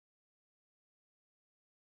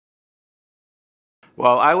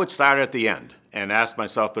Well, I would start at the end and ask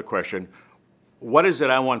myself the question, what is it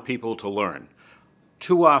I want people to learn?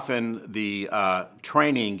 Too often the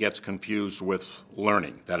training gets confused with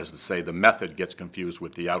learning. That is to say, the method gets confused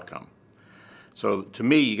with the outcome. So to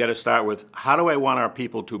me, you got to start with, how do I want our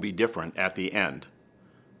people to be different at the end?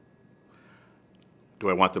 Do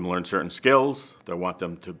I want them to learn certain skills? Do I want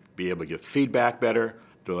them to be able to give feedback better?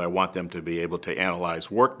 Do I want them to be able to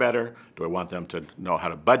analyze work better? Do I want them to know how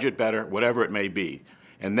to budget better? Whatever it may be.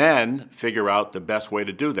 And then figure out the best way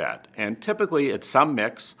to do that. And typically it's some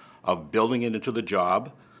mix of building it into the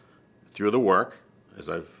job through the work, as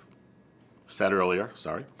I've said earlier,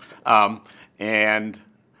 sorry, and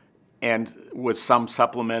with some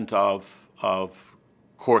supplement of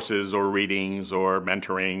courses or readings or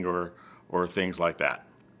mentoring or things like that.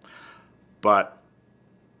 But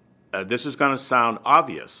this is going to sound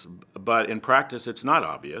obvious, but in practice it's not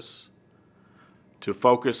obvious to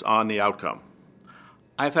focus on the outcome.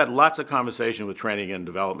 I've had lots of conversation with training and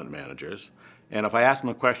development managers, and if I ask them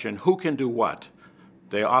a question, who can do what,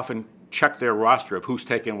 they often check their roster of who's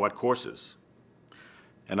taken what courses.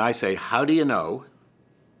 And I say, how do you know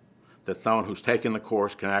that someone who's taken the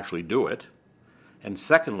course can actually do it? And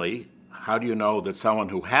secondly, how do you know that someone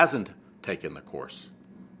who hasn't taken the course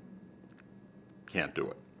can't do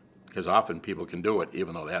it? Because often people can do it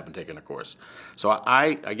even though they haven't taken a course. So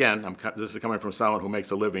this is coming from someone who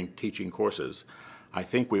makes a living teaching courses. I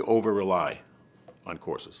think we over-rely on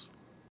courses.